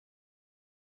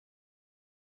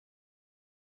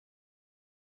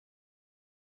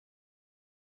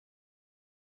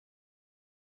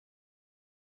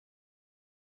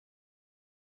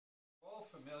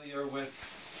familiar with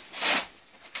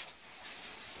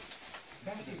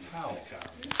Kathy Powell.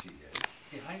 Here she is,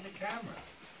 behind the camera.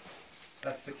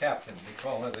 That's the captain. We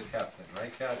call her the captain,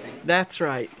 right, Kathy? That's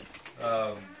right.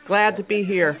 Glad to be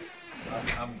here.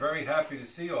 I'm very happy to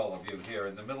see all of you here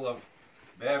in the middle of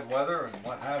bad weather and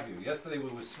what have you. Yesterday we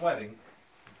were sweating,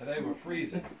 today we're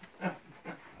freezing.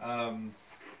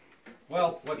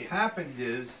 Well, what's happened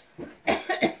is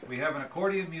we have an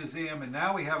accordion museum and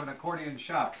now we have an accordion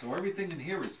shop. So everything in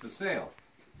here is for sale,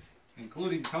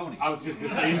 including Tony. I was just going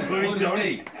to say, including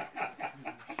Tony.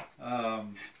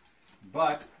 Me.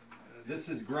 But this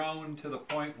has grown to the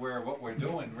point where what we're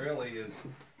doing really is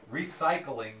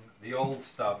recycling the old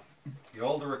stuff, the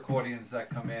older accordions that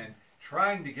come in,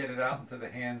 trying to get it out into the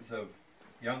hands of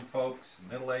young folks,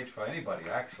 middle-aged, for anybody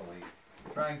actually,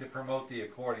 trying to promote the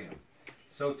accordion.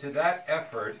 So to that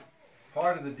effort,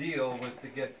 part of the deal was to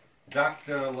get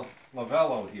Dr.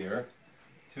 Lovello here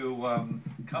to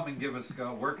come and give us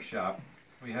a workshop.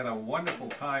 We had a wonderful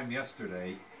time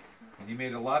yesterday, and he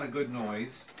made a lot of good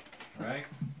noise, right?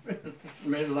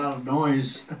 Made a lot of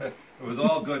noise. It was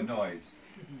all good noise.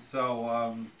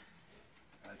 So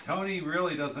Tony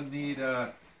really doesn't need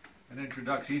an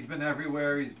introduction. He's been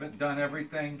everywhere. He's done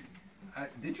everything.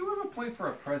 Did you ever play for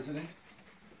a president?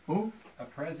 Who? A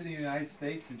president of the United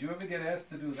States? Did you ever get asked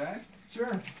to do that?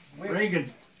 Sure. Where?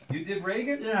 Reagan. You did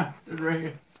Reagan? Yeah, did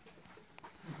Reagan.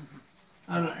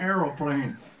 On an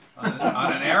aeroplane.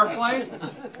 On an airplane?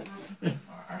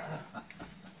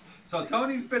 So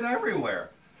Tony's been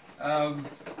everywhere. I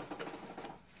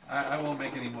won't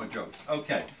make any more jokes.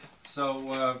 Okay,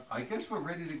 so I guess we're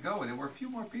ready to go. There were a few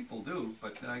more people due,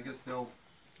 but I guess they'll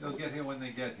get here when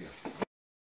they get here.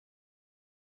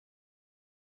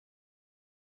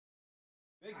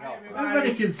 Big help.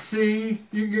 Everybody can see.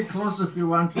 You can get close if you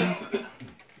want to. There's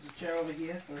a chair over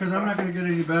here. Because I'm not going to get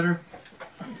any better.